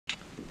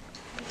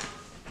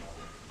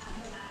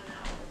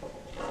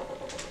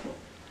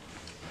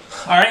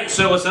Alright,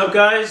 so what's up,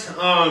 guys?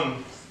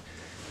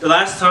 The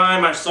last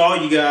time I saw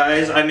you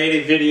guys, I made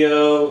a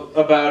video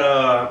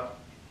about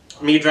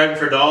me driving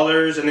for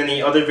dollars, and then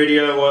the other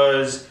video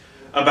was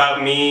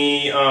about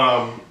me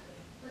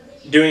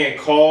doing a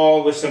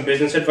call with some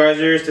business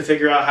advisors to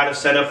figure out how to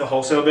set up a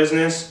wholesale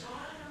business.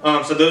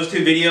 So those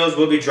two videos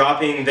will be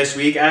dropping this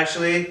week,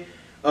 actually.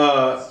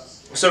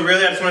 So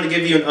really, I just wanted to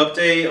give you an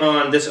update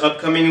on this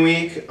upcoming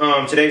week.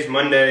 Today's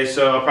Monday,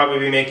 so I'll probably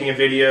be making a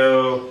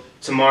video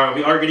tomorrow.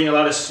 We are getting a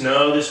lot of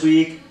snow this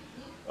week,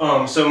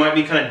 so it might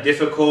be kind of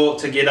difficult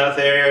to get out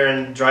there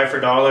and drive for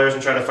dollars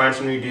and try to find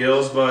some new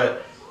deals,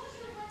 but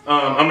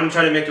I'm going to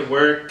try to make it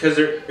work, because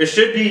it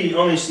should be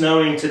only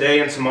snowing today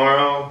and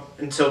tomorrow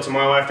until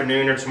tomorrow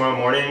afternoon or tomorrow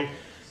morning,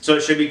 so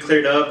it should be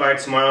cleared up by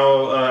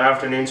tomorrow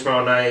afternoon,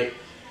 tomorrow night.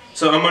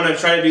 So I'm going to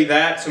try to do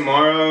that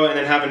tomorrow and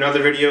then have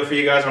another video for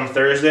you guys on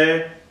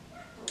Thursday,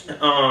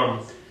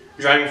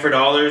 driving for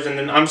dollars. And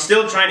then I'm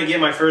still trying to get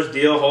my first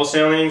deal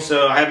wholesaling,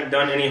 so I haven't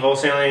done any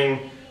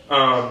wholesaling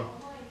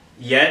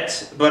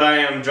yet, but I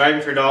am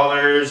driving for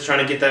dollars,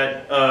 trying to get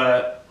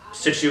that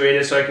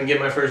situated so I can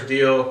get my first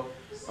deal.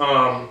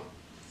 I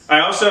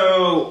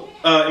also,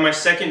 in my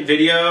second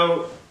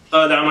video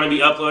that I'm going to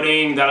be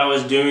uploading that I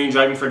was doing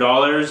driving for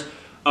dollars,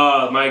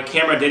 my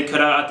camera did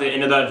cut out at the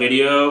end of that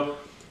video.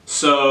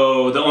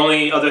 So the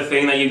only other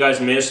thing that you guys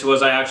missed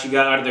was I actually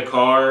got out of the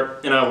car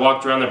and I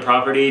walked around the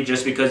property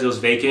just because it was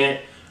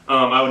vacant.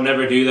 I would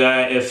never do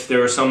that if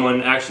there was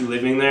someone actually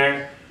living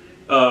there,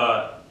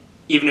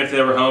 even if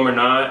they were home or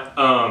not.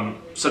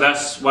 So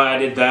that's why I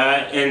did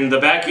that. And the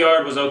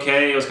backyard was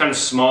okay. It was kind of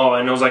small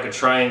and it was like a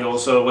triangle,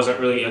 so it wasn't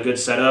really a good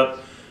setup.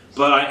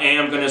 But I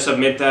am going to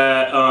submit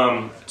that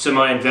to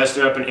my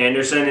investor up in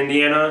Anderson,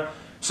 Indiana.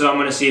 So I'm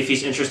going to see if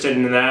he's interested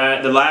in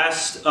that. The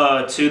last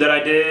two that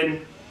I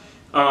did,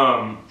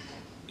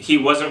 he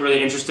wasn't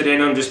really interested in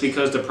them just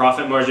because the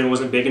profit margin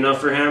wasn't big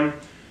enough for him.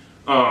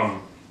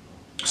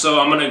 So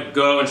I'm going to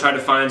go and try to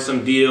find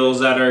some deals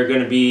that are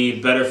going to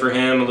be better for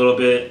him, a little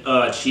bit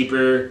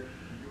cheaper.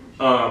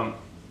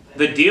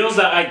 The deals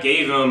that I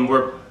gave him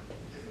were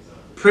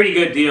pretty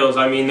good deals.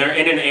 I mean, they're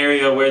in an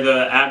area where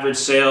the average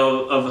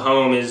sale of a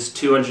home is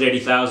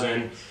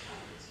 $280,000,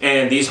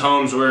 and these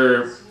homes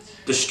were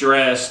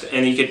distressed,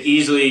 and you could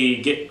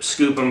easily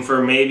scoop them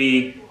for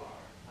maybe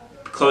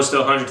close to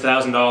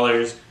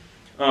 $100,000,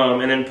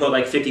 and then put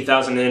like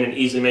 $50,000 in and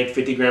easily make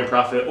 50 grand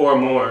profit or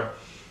more.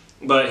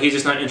 But he's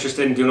just not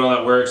interested in doing all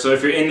that work. So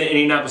if you're in the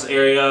Indianapolis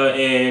area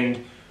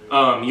and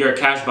you're a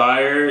cash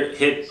buyer,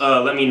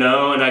 let me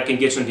know and I can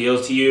get some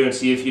deals to you and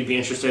see if you'd be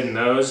interested in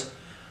those.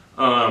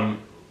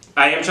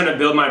 I am trying to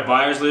build my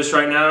buyers list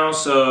right now,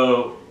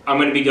 so I'm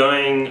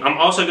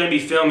also going to be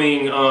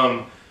filming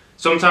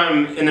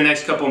sometime in the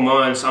next couple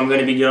months. I'm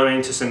going to be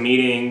going to some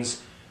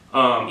meetings,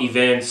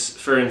 events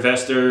for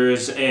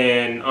investors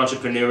and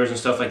entrepreneurs and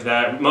stuff like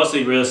that,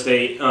 mostly real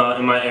estate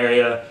in my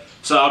area.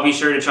 So I'll be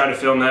sure to try to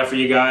film that for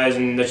you guys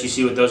and let you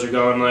see what those are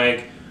going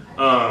like.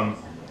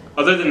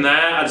 Other than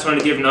that, I just wanted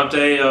to give an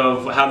update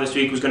of how this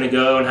week was going to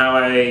go and how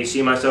I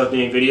see myself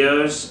doing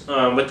videos.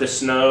 With the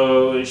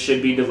snow, it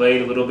should be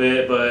delayed a little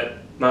bit, but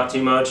not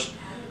too much.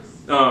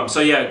 So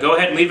yeah, go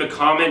ahead and leave a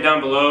comment down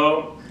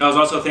below. I was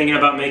also thinking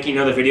about making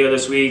another video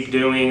this week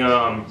doing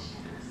a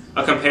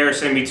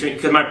comparison between,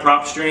 because my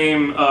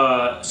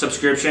PropStream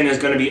subscription is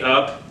going to be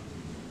up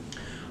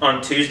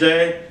on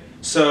Tuesday.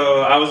 So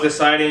I was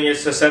deciding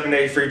it's a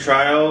 7-day free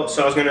trial.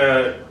 So I was going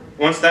to,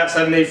 once that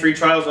 7-day free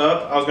trial is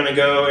up, I was going to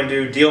go and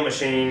do Deal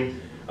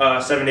Machine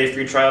 7-day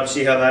free trial to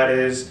see how that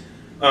is.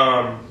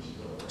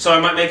 So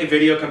I might make a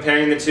video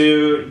comparing the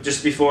two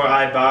just before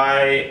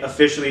I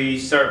officially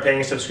start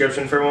paying a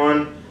subscription for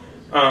one.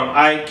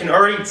 I can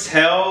already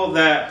tell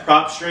that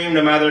PropStream,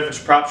 no matter if it's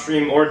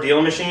PropStream or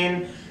Deal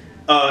Machine,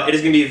 it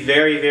is going to be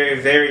very, very,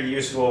 very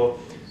useful.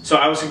 So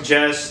I would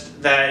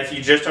suggest that if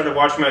you just started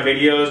watching my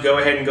videos, go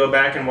ahead and go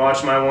back and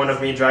watch my one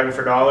of me driving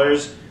for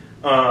dollars.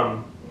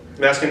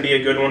 That's going to be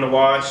a good one to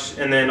watch.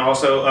 And then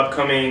also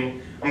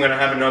upcoming, I'm going to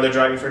have another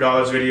driving for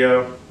dollars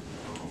video.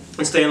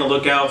 And stay on the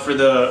lookout for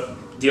the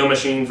Deal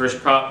Machine versus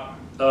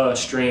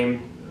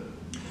PropStream.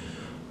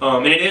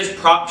 And it is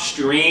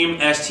PropStream,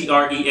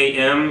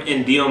 S-T-R-E-A-M,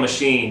 and Deal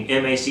Machine,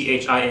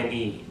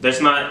 M-A-C-H-I-N-E. There's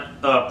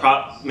not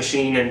Prop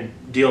Machine and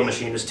Deal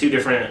Machine. There's two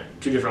different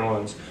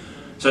ones.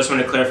 So I just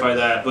want to clarify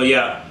that. But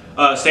yeah,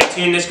 stay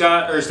tuned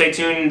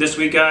this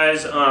week,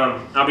 guys.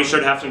 I'll be sure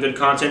to have some good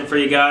content for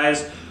you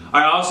guys.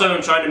 I also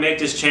am trying to make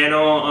this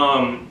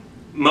channel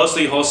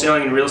mostly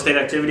wholesaling and real estate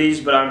activities,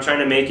 but I'm trying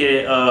to make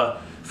it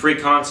free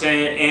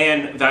content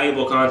and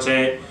valuable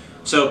content.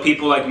 So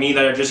people like me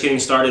that are just getting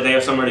started, they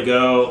have somewhere to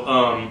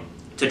go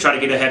to try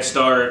to get a head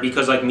start,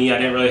 because like me, I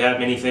didn't really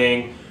have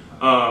anything.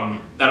 I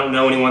don't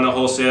know anyone that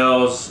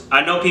wholesales.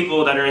 I know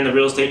people that are in the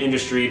real estate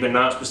industry, but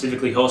not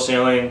specifically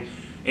wholesaling.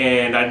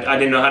 And I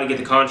didn't know how to get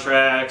the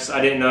contracts.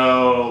 I didn't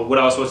know what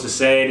I was supposed to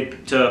say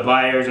to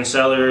buyers and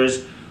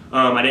sellers.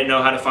 I didn't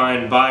know how to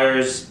find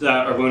buyers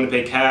that are willing to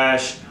pay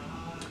cash.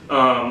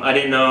 I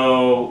didn't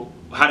know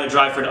how to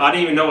drive for. I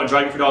didn't even know what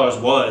driving for dollars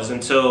was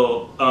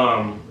until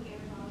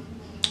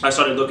I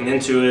started looking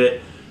into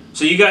it.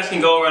 So you guys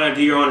can go around and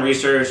do your own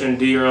research and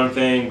do your own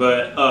thing,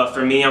 but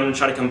for me, I'm going to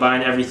try to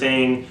combine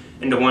everything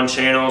into one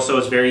channel so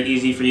it's very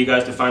easy for you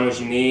guys to find what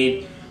you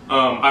need.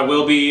 I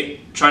will be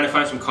trying to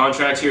find some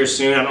contracts here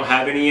soon. I don't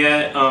have any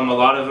yet. A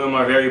lot of them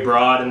are very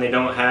broad and they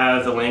don't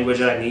have the language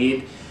that I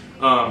need.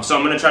 So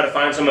I'm going to try to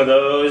find some of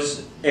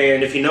those,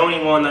 and if you know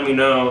anyone, let me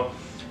know.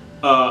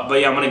 But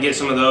yeah, I'm going to get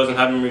some of those and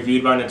have them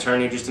reviewed by an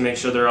attorney just to make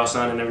sure they're all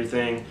signed and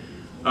everything.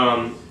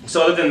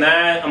 So other than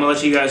that, I'm going to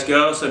let you guys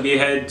go, so be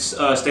ahead,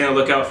 stay on the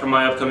lookout for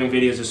my upcoming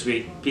videos this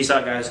week. Peace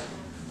out, guys.